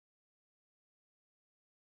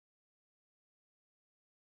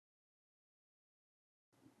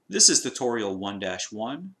This is tutorial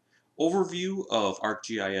 1-1, overview of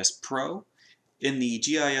ArcGIS Pro. In the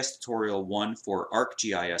GIS tutorial 1 for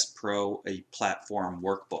ArcGIS Pro, a platform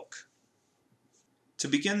workbook. To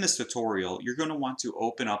begin this tutorial, you're going to want to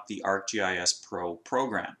open up the ArcGIS Pro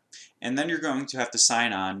program. And then you're going to have to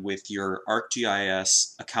sign on with your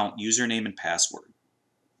ArcGIS account username and password.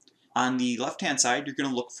 On the left-hand side, you're going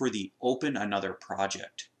to look for the Open Another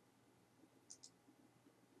Project.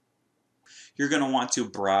 You're going to want to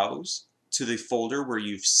browse to the folder where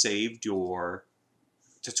you've saved your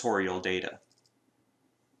tutorial data.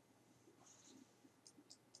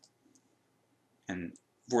 And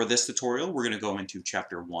for this tutorial, we're going to go into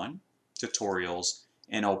Chapter 1, Tutorials,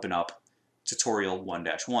 and open up Tutorial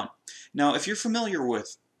 1-1. Now, if you're familiar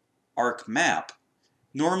with ArcMap,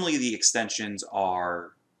 normally the extensions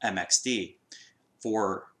are MXD.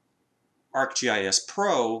 For ArcGIS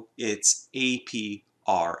Pro, it's APRX,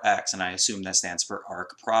 and I assume that stands for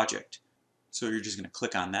Arc Project. So you're just going to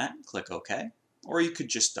click on that, click OK, or you could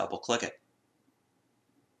just double click it.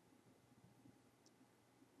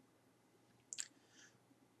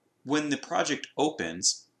 When the project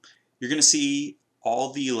opens, you're going to see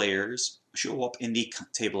all the layers show up in the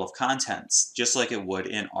table of contents, just like it would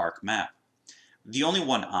in ArcMap. The only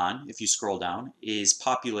one on, if you scroll down, is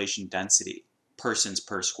population density, persons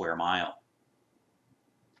per square mile.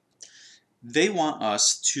 They want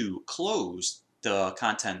us to close the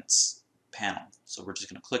contents panel. So we're just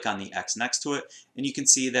going to click on the X next to it, and you can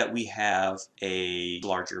see that we have a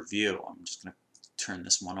larger view. I'm just going to turn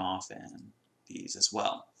this one off and these as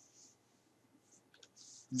well.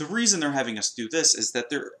 The reason they're having us do this is that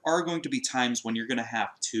there are going to be times when you're going to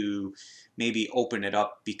have to maybe open it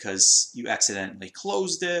up because you accidentally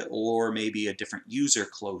closed it, or maybe a different user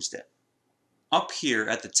closed it. Up here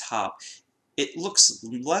at the top, it looks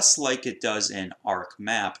less like it does in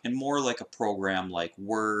ArcMap and more like a program like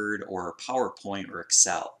Word or PowerPoint or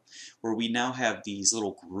Excel, where we now have these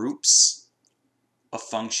little groups of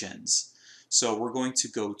functions. So we're going to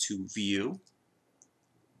go to View,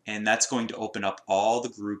 and that's going to open up all the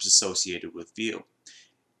groups associated with View.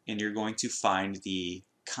 And you're going to find the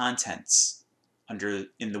contents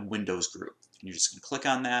in the Windows group. And you're just going to click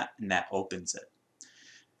on that, and that opens it.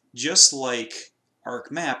 Just like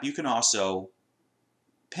ArcMap, you can also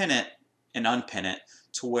pin it and unpin it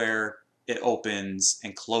to where it opens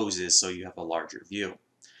and closes so you have a larger view.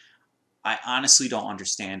 I honestly don't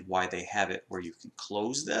understand why they have it where you can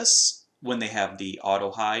close this when they have the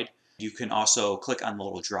auto hide. You can also click on the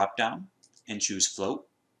little drop down and choose float.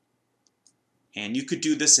 And you could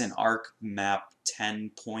do this in ArcMap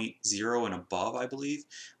 10.0 and above, I believe.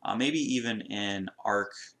 Maybe even in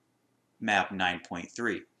ArcMap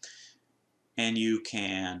 9.3. And you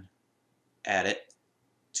can add it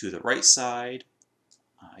to the right side.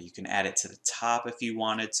 You can add it to the top if you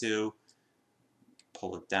wanted to.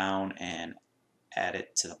 Pull it down and add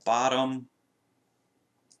it to the bottom.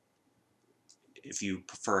 If you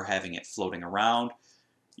prefer having it floating around,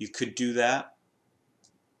 you could do that.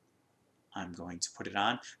 I'm going to put it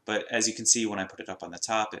on, but as you can see, when I put it up on the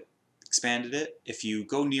top, it expanded it. If you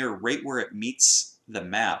go near right where it meets the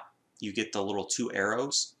map, you get the little two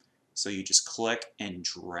arrows. So you just click and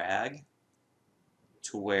drag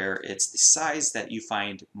to where it's the size that you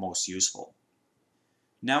find most useful.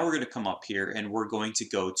 Now we're going to come up here and we're going to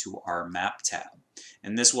go to our Map tab.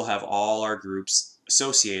 And this will have all our groups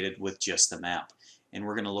associated with just the map. And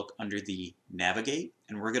we're going to look under the Navigate,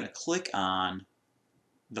 and we're going to click on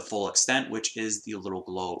the full extent, which is the little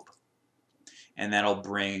globe. And that'll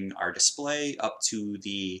bring our display up to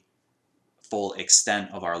the full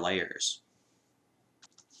extent of our layers.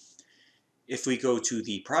 If we go to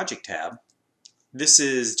the Project tab, this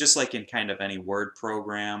is just like in kind of any Word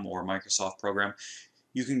program or Microsoft program.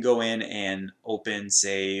 You can go in and open,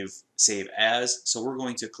 save as. So we're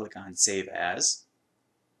going to click on Save As.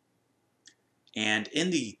 And in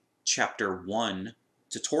the Chapter 1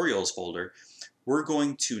 Tutorials folder, we're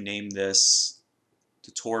going to name this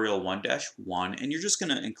Tutorial 1-1, and you're just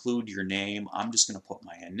going to include your name. I'm just going to put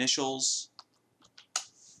my initials,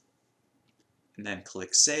 and then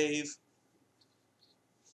click Save.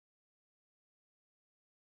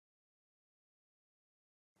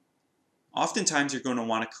 Oftentimes you're going to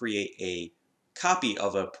want to create a copy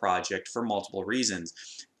of a project for multiple reasons.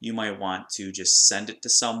 You might want to just send it to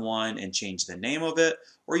someone and change the name of it,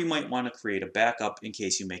 or you might want to create a backup in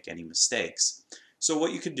case you make any mistakes. So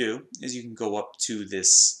what you could do is you can go up to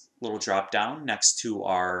this little drop down next to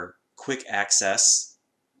our quick access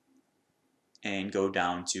and go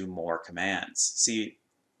down to more commands. See,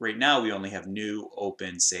 right now we only have new,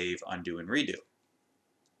 open, save, undo, and redo.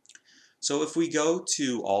 So if we go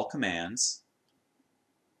to all commands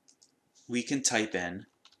we can type in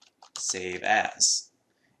save as.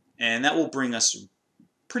 And that will bring us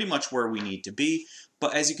pretty much where we need to be.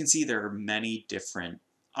 But as you can see, there are many different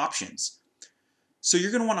options. So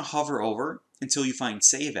you're going to want to hover over until you find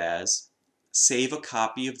Save As, save a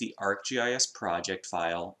copy of the ArcGIS project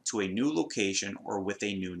file to a new location or with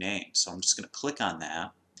a new name. So I'm just going to click on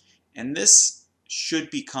that, and this should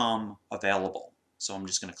become available. So I'm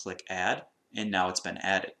just going to click Add, and now it's been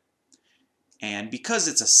added. And because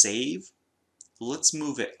it's a save, let's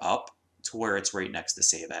move it up to where it's right next to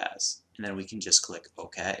Save As, and then we can just click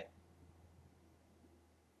OK.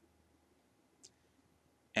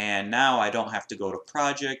 And now I don't have to go to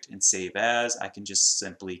Project and Save As. I can just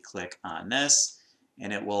simply click on this,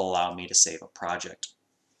 and it will allow me to save a project.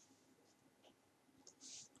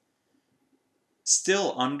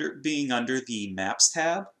 Still being under the Maps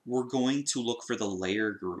tab, we're going to look for the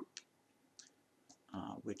layer group,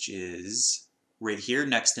 which is right here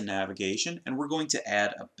next to navigation, and we're going to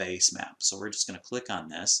add a base map. So we're just going to click on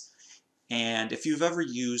this. And if you've ever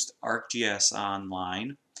used ArcGIS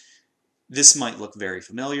Online, this might look very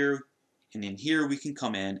familiar, and in here we can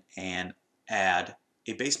come in and add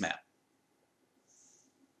a base map.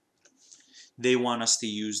 They want us to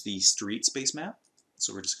use the streets base map,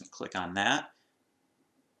 so we're just going to click on that.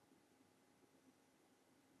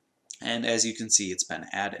 And as you can see, it's been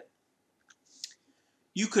added.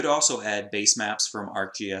 You could also add base maps from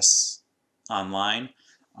ArcGIS Online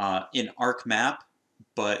in ArcMap,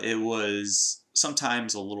 but it was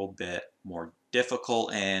sometimes a little bit more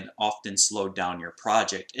difficult and often slowed down your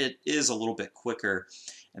project. It is a little bit quicker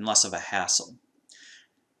and less of a hassle.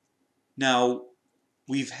 Now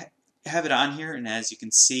we've have it on here, and as you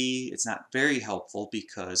can see, it's not very helpful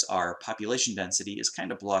because our population density is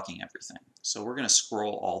kind of blocking everything. So we're going to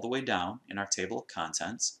scroll all the way down in our table of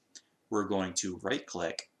contents. We're going to right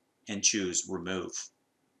click and choose remove.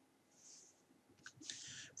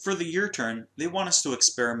 For the year turn, they want us to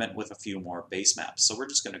experiment with a few more base maps. So we're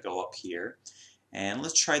just going to go up here and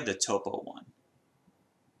let's try the topo one.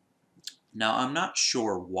 Now I'm not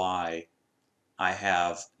sure why I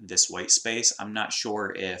have this white space. I'm not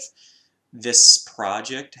sure if this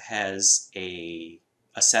project has a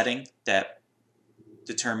setting that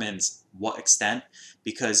determines what extent,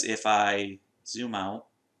 because if I zoom out,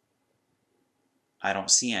 I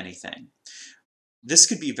don't see anything. This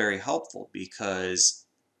could be very helpful because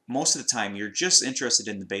most of the time you're just interested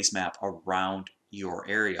in the base map around your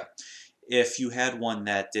area. If you had one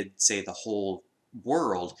that did, say, the whole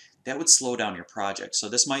world, that would slow down your project. So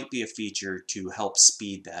this might be a feature to help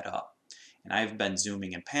speed that up. And I've been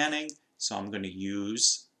zooming and panning, so I'm going to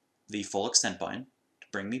use the full extent button to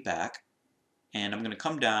bring me back. And I'm going to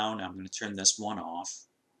come down, I'm going to turn this one off.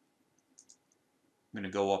 I'm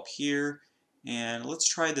going to go up here, and let's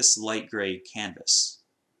try this light gray canvas.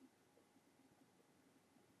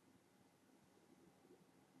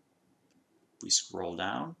 If we scroll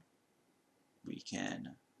down, we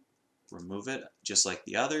can remove it just like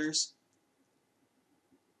the others.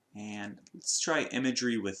 And let's try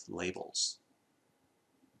imagery with labels.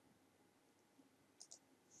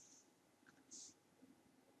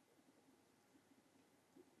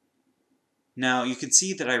 Now you can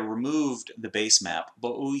see that I removed the base map,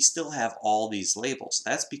 but we still have all these labels.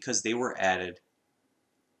 That's because they were added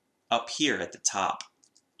up here at the top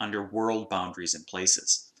under world boundaries and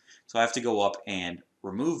places. So I have to go up and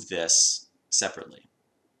remove this separately.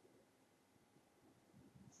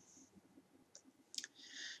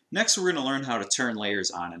 Next, we're going to learn how to turn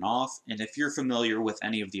layers on and off, and if you're familiar with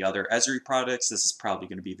any of the other Esri products, this is probably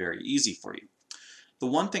going to be very easy for you. The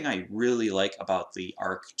one thing I really like about the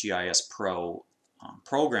ArcGIS Pro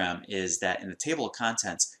program is that in the table of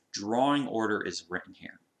contents, drawing order is written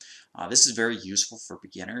here. This is very useful for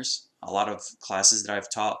beginners. A lot of classes that I've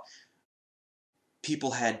taught,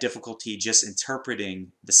 people had difficulty just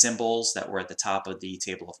interpreting the symbols that were at the top of the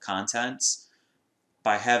table of contents.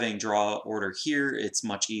 By having draw order here, it's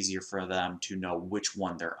much easier for them to know which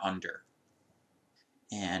one they're under.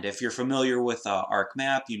 And if you're familiar with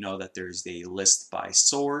ArcMap, you know that there's a list by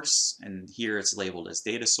source, and here it's labeled as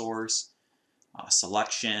data source,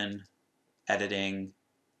 selection, editing,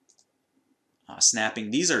 snapping.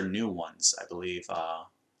 These are new ones, I believe,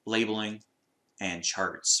 labeling, and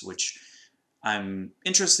charts, which I'm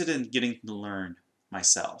interested in getting to learn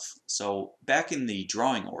myself. So back in the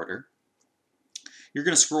drawing order, you're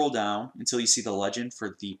going to scroll down until you see the legend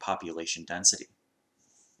for the population density.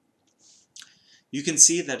 You can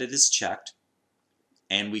see that it is checked,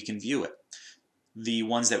 and we can view it. The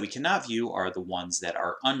ones that we cannot view are the ones that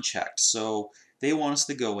are unchecked. So they want us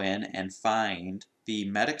to go in and find the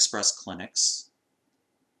MedExpress clinics,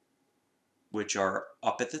 which are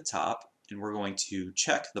up at the top, and we're going to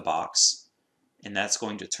check the box, and that's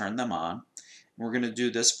going to turn them on. And we're going to do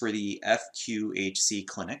this for the FQHC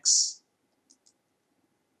clinics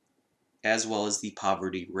as well as the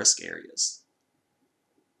poverty risk areas.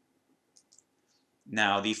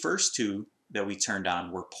 Now the first two that we turned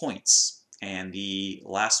on were points, and the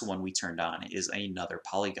last one we turned on is another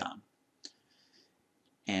polygon.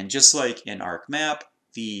 And just like in ArcMap,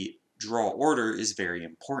 the draw order is very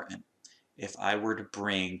important. If I were to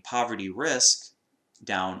bring poverty risk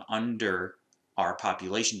down under our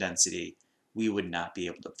population density, we would not be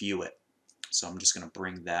able to view it. So I'm just going to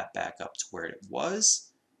bring that back up to where it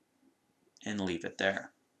was and leave it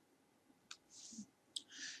there.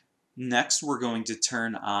 Next, we're going to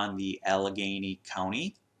turn on the Allegheny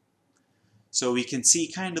County. So we can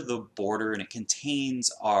see kind of the border, and it contains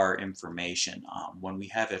our information. When we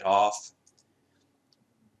have it off,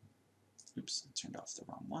 oops, I turned off the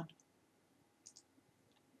wrong one.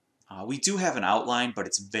 We do have an outline, but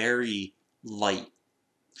it's very light.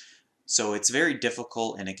 So it's very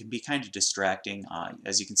difficult, and it can be kind of distracting.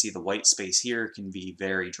 As you can see, the white space here can be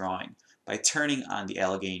very drawing. By turning on the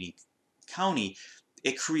Allegheny County,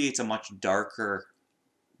 it creates a much darker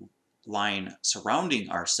line surrounding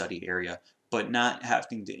our study area, but not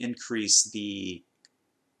having to increase the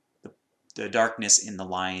darkness in the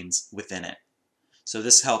lines within it. So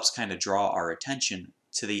this helps kind of draw our attention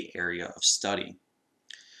to the area of study.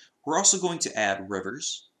 We're also going to add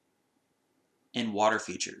rivers and water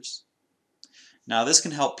features. Now this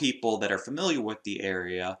can help people that are familiar with the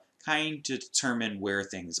area kind of determine where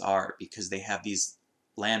things are, because they have these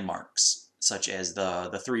landmarks such as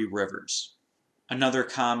the three rivers. Another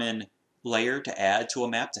common layer to add to a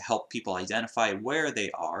map to help people identify where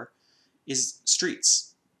they are is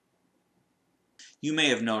streets. You may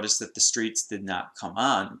have noticed that the streets did not come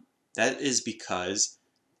on. That is because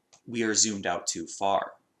we are zoomed out too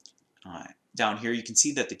far. Down here you can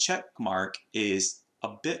see that the check mark is a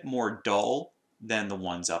bit more dull than the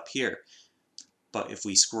ones up here. But if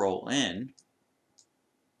we scroll in,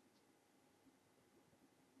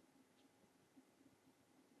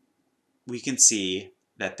 we can see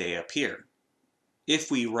that they appear.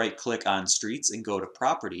 If we right click on streets and go to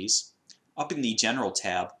properties, up in the general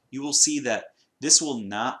tab, you will see that this will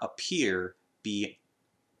not appear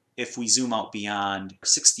if we zoom out beyond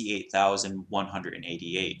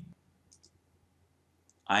 68,188.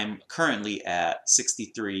 I'm currently at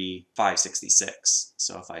 63,566.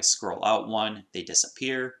 So if I scroll out one, they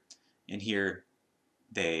disappear, and here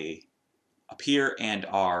they appear and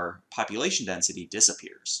our population density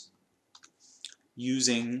disappears.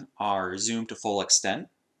 Using our zoom to full extent,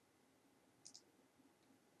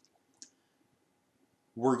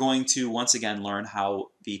 we're going to once again learn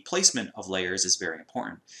how the placement of layers is very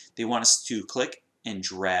important. They want us to click and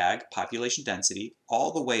drag population density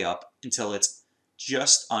all the way up until it's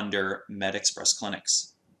just under MedExpress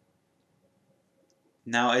clinics.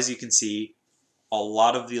 Now, as you can see, a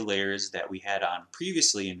lot of the layers that we had on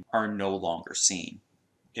previously are no longer seen.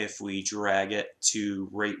 If we drag it to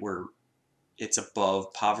right where it's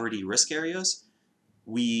above poverty risk areas,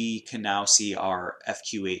 we can now see our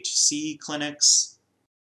FQHC clinics.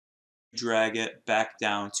 Drag it back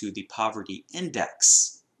down to the poverty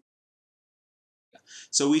index.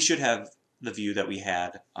 So we should have the view that we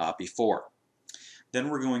had before. Then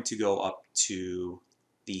we're going to go up to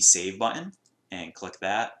the Save button and click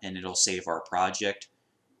that, and it'll save our project.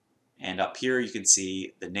 And up here you can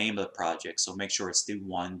see the name of the project, so make sure it's the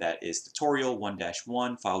one that is tutorial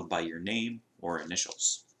 1-1 followed by your name or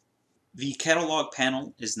initials. The catalog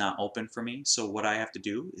panel is not open for me, so what I have to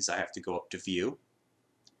do is I have to go up to View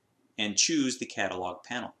and choose the catalog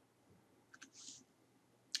panel.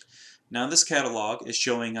 Now this catalog is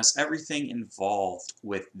showing us everything involved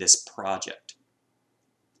with this project.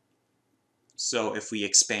 So if we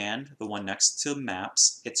expand the one next to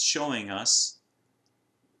maps, it's showing us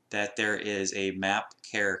that there is a map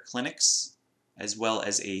care clinics as well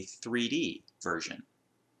as a 3D version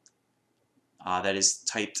that is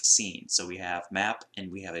typed scene. So we have map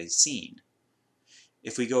and we have a scene.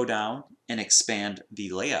 If we go down and expand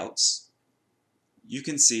the layouts, you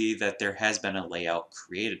can see that there has been a layout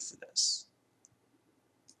created for this.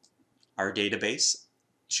 Our database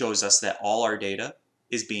shows us that all our data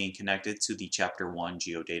is being connected to the Chapter 1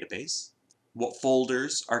 geodatabase. What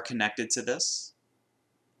folders are connected to this?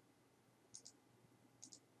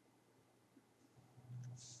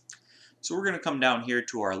 So we're going to come down here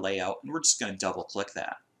to our layout, and we're just going to double click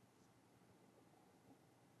that.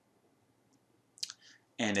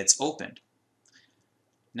 And it's opened.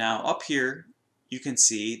 Now up here you can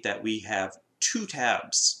see that we have two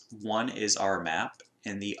tabs. One is our map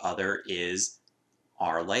and the other is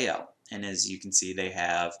our layout. And as you can see, they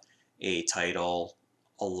have a title,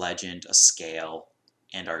 a legend, a scale,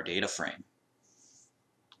 and our data frame.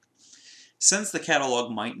 Since the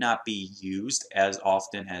catalog might not be used as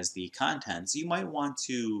often as the contents, you might want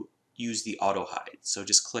to use the auto hide. So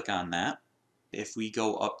just click on that. If we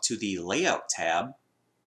go up to the layout tab,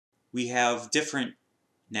 we have different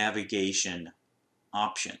navigation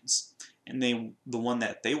options. And the one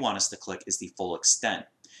that they want us to click is the full extent.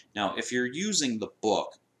 Now, if you're using the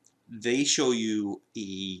book, they show you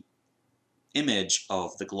the image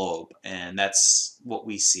of the globe, and that's what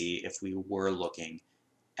we see if we were looking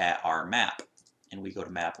at our map. And we go to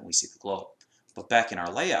map and we see the globe. But back in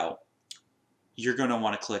our layout, you're going to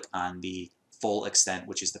want to click on the full extent,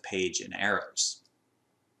 which is the page and arrows.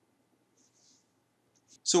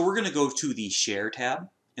 So we're going to go to the Share tab,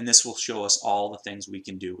 and this will show us all the things we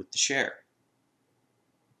can do with the share.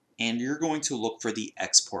 And you're going to look for the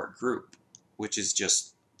export group, which is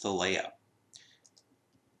just the layout.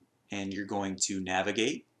 And you're going to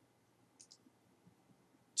navigate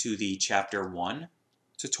to the Chapter 1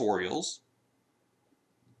 tutorials.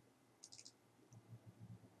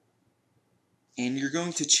 And you're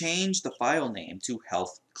going to change the file name to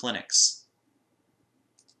Health Clinics.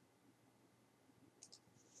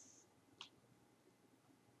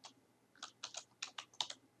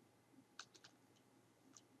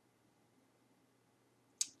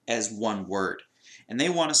 As one word. And they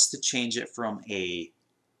want us to change it from a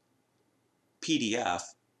PDF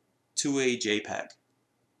to a JPEG.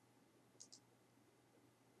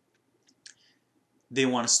 They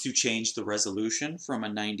want us to change the resolution from a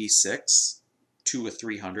 96 to a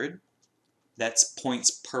 300. That's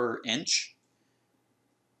points per inch.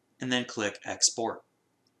 And then click Export.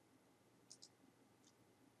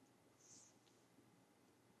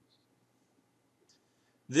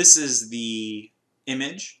 This is the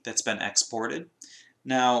image that's been exported.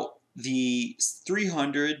 Now, the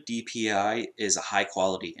 300 DPI is a high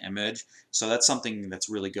quality image, so that's something that's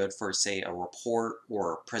really good for, say, a report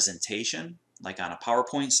or a presentation, like on a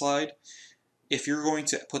PowerPoint slide. If you're going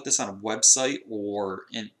to put this on a website or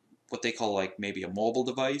in what they call like maybe a mobile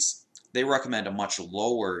device, they recommend a much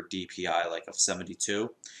lower DPI, like of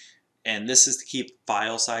 72. And this is to keep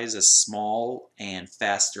file sizes small and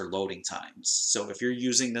faster loading times. So if you're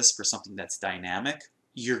using this for something that's dynamic,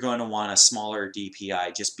 you're going to want a smaller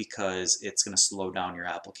DPI just because it's going to slow down your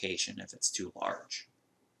application if it's too large.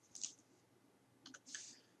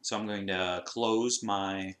 So I'm going to close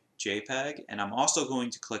my JPEG, and I'm also going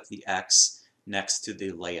to click the X next to the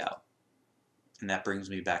layout. And that brings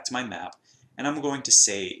me back to my map, and I'm going to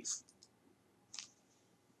save.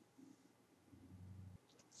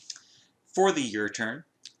 For the your turn,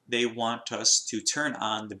 they want us to turn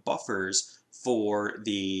on the buffers for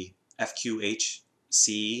the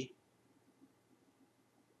FQHC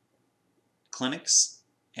clinics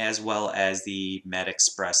as well as the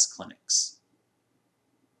MedExpress clinics.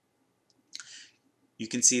 You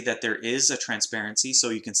can see that there is a transparency, so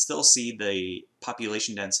you can still see the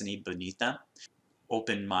population density beneath them.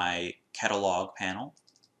 Open my catalog panel,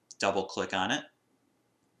 double click on it.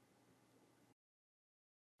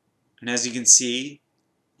 And as you can see,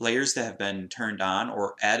 layers that have been turned on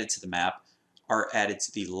or added to the map are added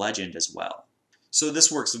to the legend as well. So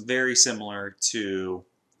this works very similar to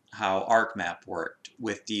how ArcMap worked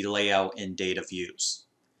with the layout and data views.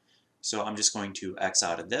 So I'm just going to X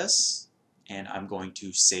out of this, and I'm going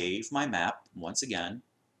to save my map once again.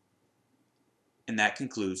 And that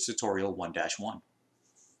concludes tutorial 1-1.